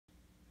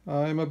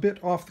I'm a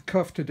bit off the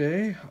cuff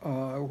today.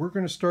 We're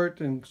going to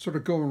start and sort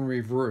of go in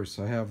reverse.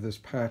 I have this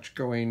patch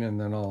going and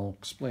then I'll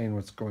explain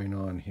what's going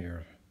on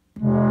here.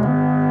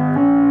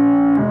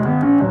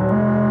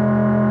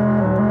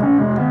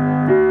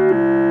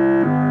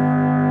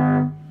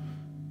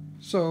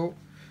 So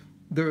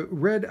the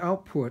red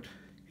output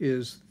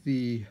is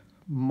the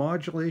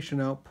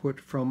modulation output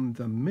from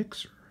the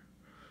mixer.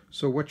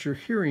 So what you're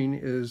hearing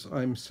is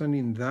I'm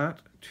sending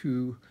that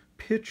to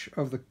pitch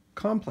of the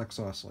complex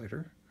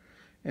oscillator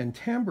and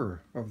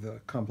timbre of the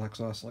complex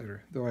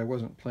oscillator, though I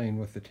wasn't playing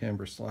with the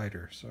timbre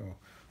slider. So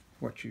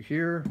what you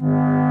hear,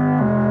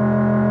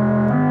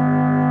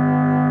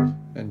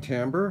 and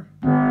timbre.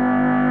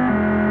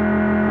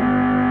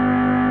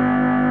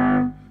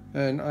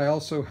 And I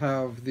also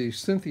have the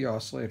Synthi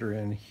oscillator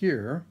in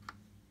here.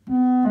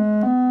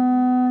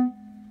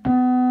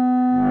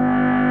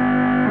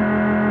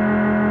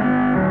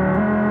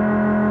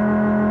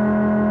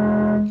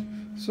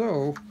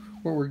 So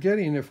what we're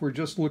getting, if we're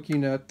just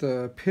looking at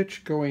the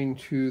pitch going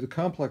to the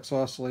complex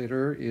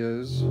oscillator,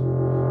 is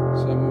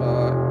some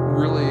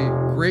really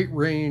great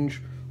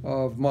range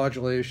of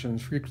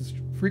modulations,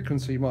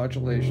 frequency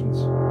modulations.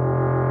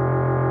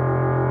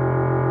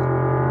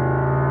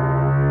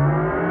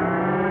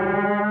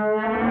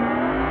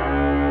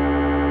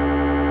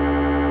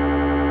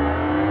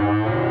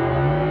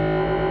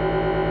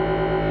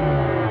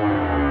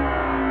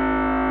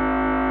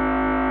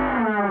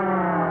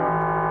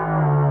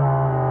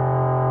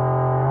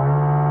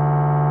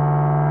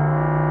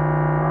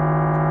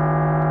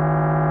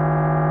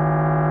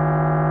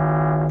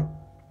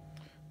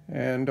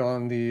 And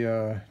on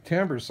the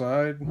timbre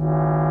side,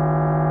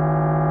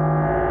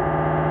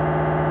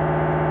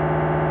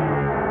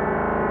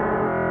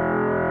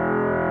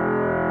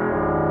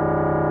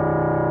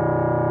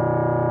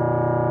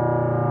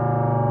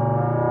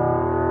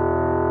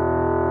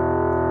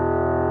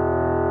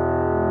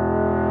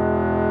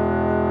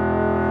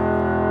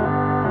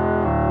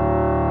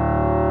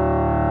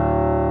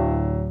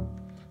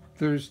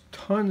 there's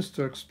tons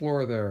to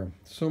explore there.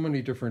 So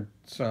many different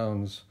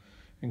sounds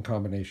and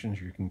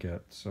combinations you can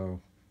get. So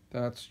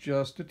that's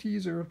just a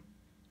teaser.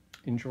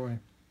 Enjoy.